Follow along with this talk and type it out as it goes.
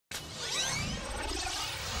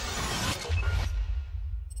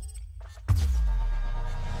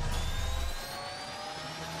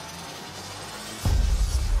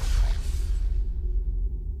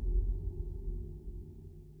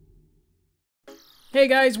Hey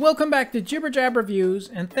guys, welcome back to Jibber Jab Reviews,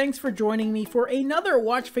 and thanks for joining me for another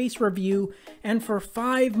watch face review and for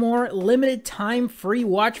 5 more limited time free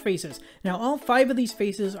watch faces. Now all 5 of these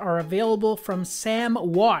faces are available from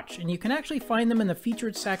SamWatch, and you can actually find them in the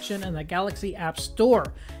featured section in the Galaxy App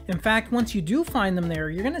Store. In fact, once you do find them there,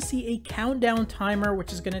 you're going to see a countdown timer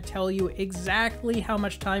which is going to tell you exactly how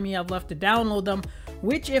much time you have left to download them,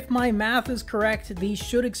 which, if my math is correct, these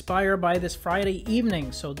should expire by this Friday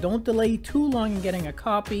evening, so don't delay too long in getting a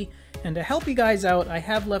copy. And to help you guys out, I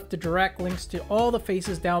have left the direct links to all the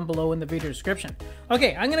faces down below in the video description.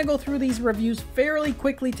 Okay, I'm going to go through these reviews fairly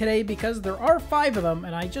quickly today because there are 5 of them,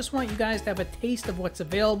 and I just want you guys to have a taste of what's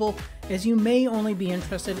available, as you may only be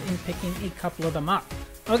interested in picking a couple of them up.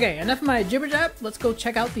 Okay, enough of my jibber jab, let's go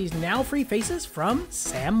check out these now free faces from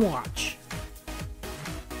SamWatch.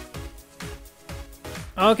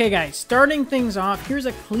 Okay guys, starting things off, here's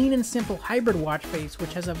a clean and simple hybrid watch face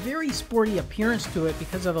which has a very sporty appearance to it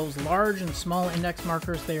because of those large and small index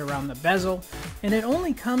markers there around the bezel, and it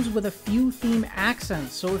only comes with a few theme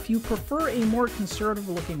accents, so if you prefer a more conservative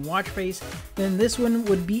looking watch face, then this one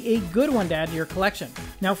would be a good one to add to your collection.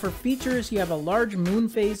 Now for features, you have a large moon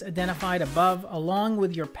phase identified above along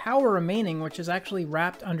with your power remaining, which is actually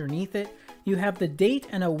wrapped underneath it. You have the date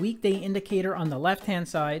and a weekday indicator on the left hand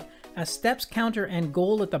side, a steps counter and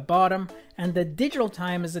goal at the bottom, and the digital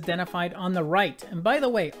time is identified on the right. And by the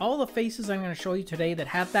way, all the faces I'm going to show you today that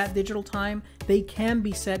have that digital time, they can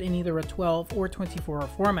be set in either a 12 or 24-hour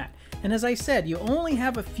format. And as I said, you only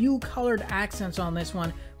have a few colored accents on this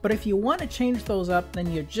one, but if you want to change those up,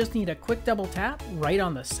 then you just need a quick double tap right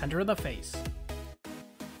on the center of the face.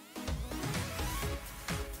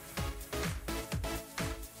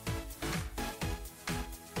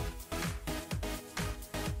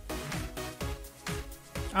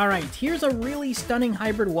 Alright, here's a really stunning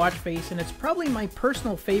hybrid watch face, and it's probably my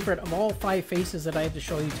personal favorite of all 5 faces that I had to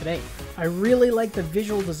show you today. I really like the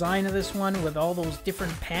visual design of this one with all those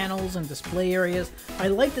different panels and display areas. I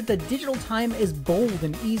like that the digital time is bold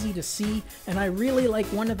and easy to see, and I really like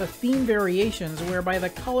one of the theme variations whereby the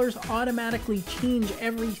colors automatically change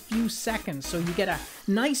every few seconds, so you get a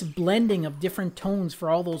nice blending of different tones for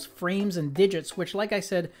all those frames and digits, which, like I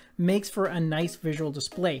said, makes for a nice visual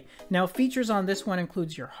display. Now features on this one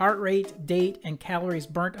includes your heart rate, date, and calories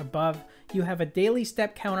burnt above. You have a daily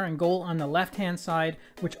step counter and goal on the left hand side,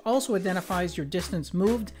 which also identifies your distance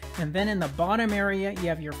moved, and then in the bottom area you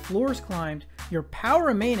have your floors climbed, your power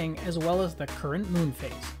remaining, as well as the current moon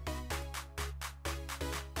phase.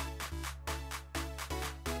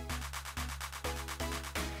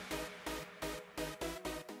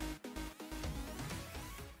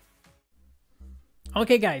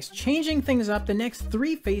 Okay guys, changing things up, the next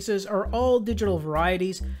 3 faces are all digital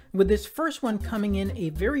varieties, with this first one coming in a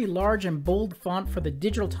very large and bold font for the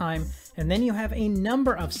digital time, and then you have a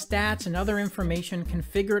number of stats and other information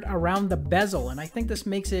configured around the bezel, and I think this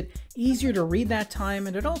makes it easier to read that time,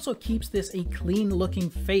 and it also keeps this a clean looking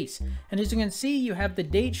face. And as you can see, you have the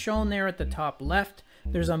date shown there at the top left,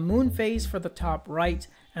 there's a moon phase for the top right,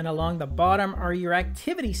 and along the bottom are your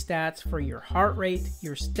activity stats for your heart rate,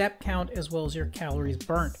 your step count, as well as your calories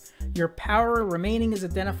burnt. Your power remaining is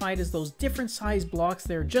identified as those different size blocks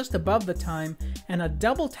there just above the time, and a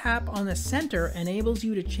double tap on the center enables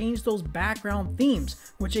you to change those background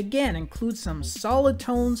themes, which again includes some solid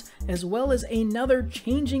tones as well as another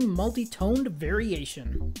changing multi-toned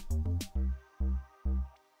variation.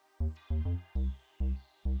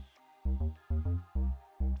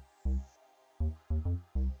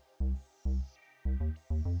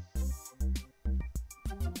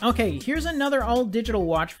 Okay, here's another all-digital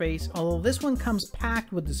watch face, although this one comes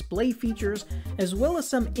packed with display features as well as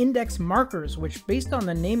some index markers, which based on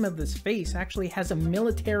the name of this face actually has a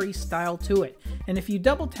military style to it. And if you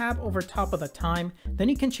double tap over top of the time, then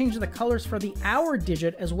you can change the colors for the hour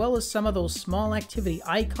digit as well as some of those small activity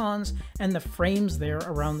icons and the frames there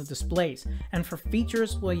around the displays. And for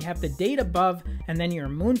features, well, you have the date above, and then your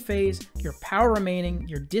moon phase, your power remaining,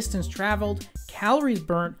 your distance traveled, calories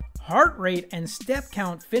burnt, heart rate, and step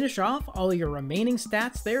count finish off all your remaining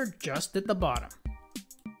stats there just at the bottom.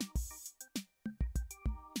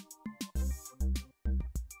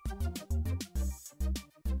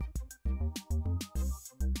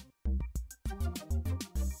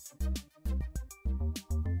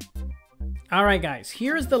 Alright guys,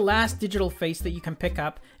 here's the last digital face that you can pick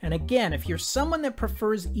up, and again, if you're someone that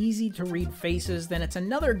prefers easy to read faces, then it's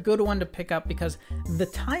another good one to pick up because the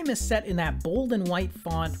time is set in that bold and white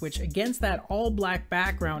font, which against that all black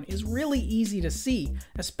background is really easy to see,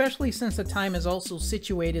 especially since the time is also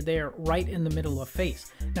situated there right in the middle of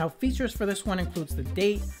face. Now, features for this one includes the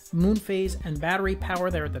date, moon phase, and battery power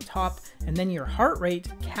there at the top, and then your heart rate,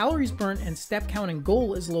 calories burnt, and step count and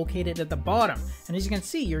goal is located at the bottom. And as you can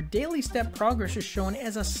see, your daily step progress is shown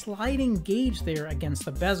as a sliding gauge there against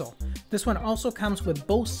the bezel. This one also comes with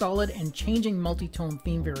both solid and changing multi-tone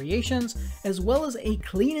theme variations, as well as a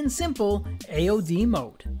clean and simple AOD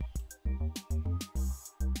mode.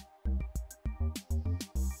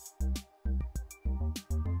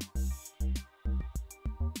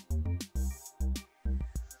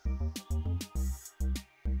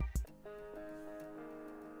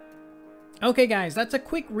 Okay guys, that's a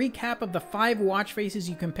quick recap of the 5 watch faces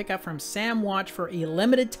you can pick up from SamWatch for a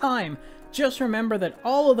limited time. Just remember that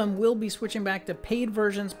all of them will be switching back to paid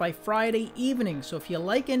versions by Friday evening, so if you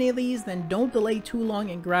like any of these, then don't delay too long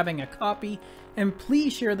in grabbing a copy. And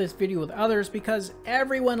please share this video with others because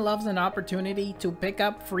everyone loves an opportunity to pick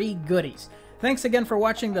up free goodies. Thanks again for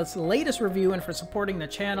watching this latest review and for supporting the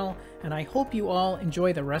channel, and I hope you all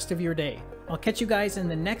enjoy the rest of your day. I'll catch you guys in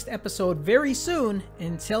the next episode very soon.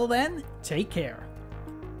 Until then, take care.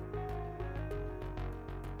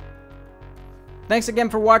 Thanks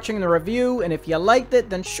again for watching the review, and if you liked it,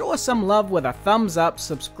 then show us some love with a thumbs up,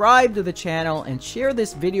 subscribe to the channel, and share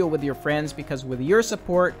this video with your friends because with your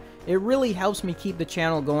support, it really helps me keep the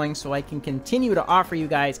channel going so I can continue to offer you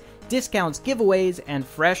guys discounts, giveaways, and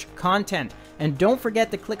fresh content. And don't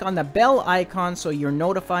forget to click on the bell icon so you're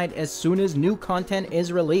notified as soon as new content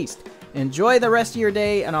is released. Enjoy the rest of your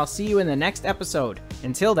day, and I'll see you in the next episode.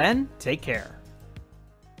 Until then, take care.